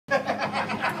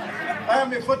Jam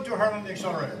my foot too hard on the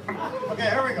accelerator. Okay,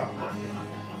 here we go.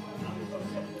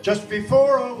 Just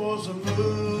before I was a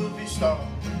movie star,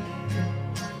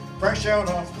 fresh out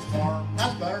off the farm,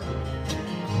 that's better.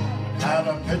 Had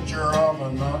a picture of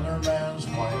another man's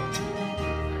wife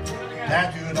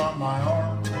tattooed on my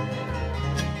arm.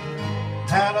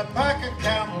 Had a pack of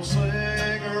Camel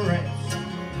cigarettes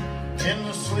in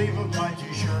the sleeve of my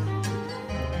t-shirt.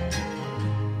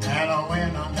 And I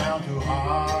went on down to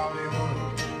Hollywood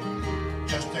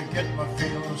just to get my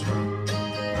feelings hurt.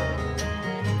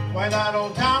 Why, that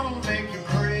old town will make you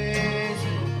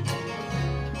crazy.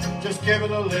 Just give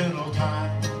it a little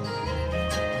time.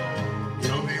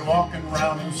 You'll be walking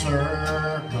round in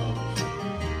circles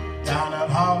down at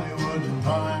Hollywood and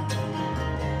Prine.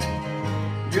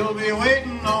 You'll be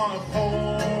waiting on a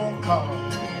phone call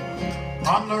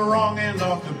on the wrong end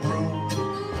of the broom.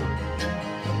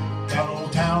 That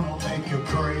old town will make you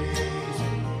crazy,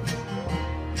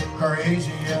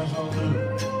 crazy as a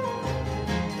loon.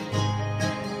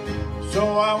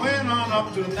 So I went on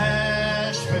up to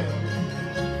Nashville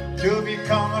to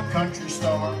become a country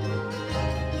star.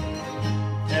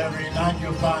 Every night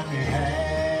you'll find me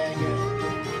hanging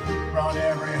around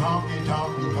every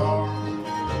honky-tonk bar.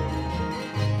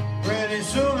 Pretty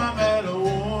soon I met a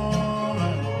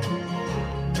woman,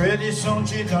 pretty soon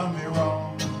she done me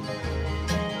wrong.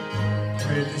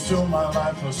 Pretty soon my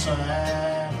life was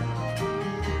sadder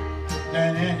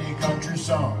than any country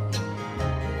song.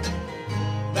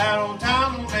 That old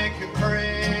town will make you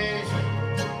crazy.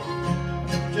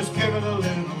 Just give it a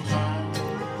little time.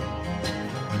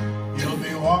 You'll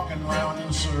be walking round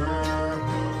in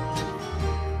circles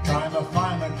trying to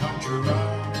find a country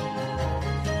ride.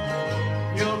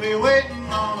 You'll be waiting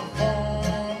on a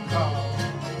phone call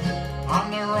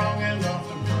on the wrong end of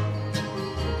the road.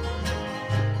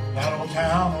 That old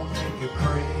town will make you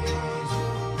crazy,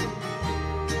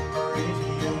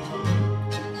 crazy as a loon.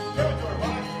 Give it to her,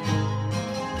 buddy.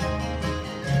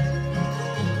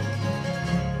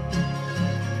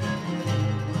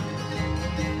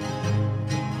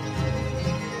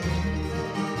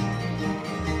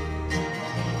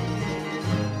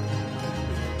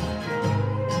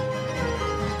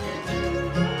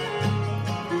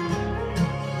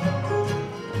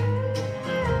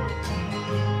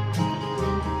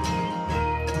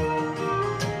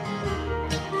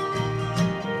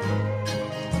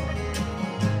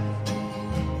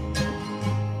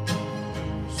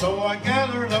 So I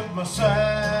gathered up my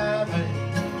savvy,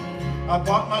 I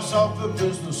bought myself a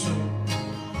business suit,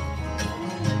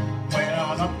 went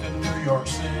on up to New York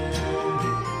City,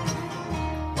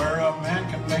 where a man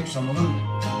can make some loot.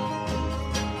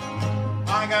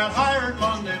 I got hired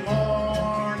Monday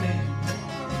morning,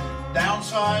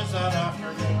 downsized that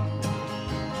afternoon,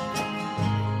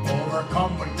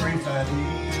 overcome with grief that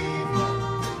evening,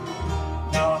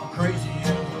 now I'm crazy as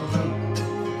a loon.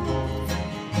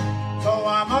 So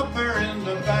I'm up there in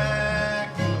the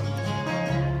backwoods,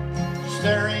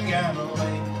 staring at a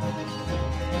lake,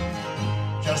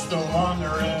 just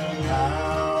wondering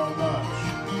how much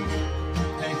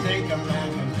they think a man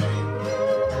can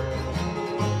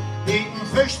take. Eating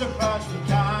fish to pass the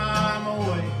time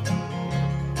away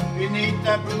beneath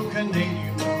that blue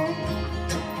Canadian moon.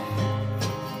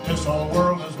 This whole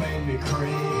world has made me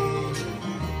crazy.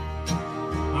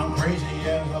 I'm crazy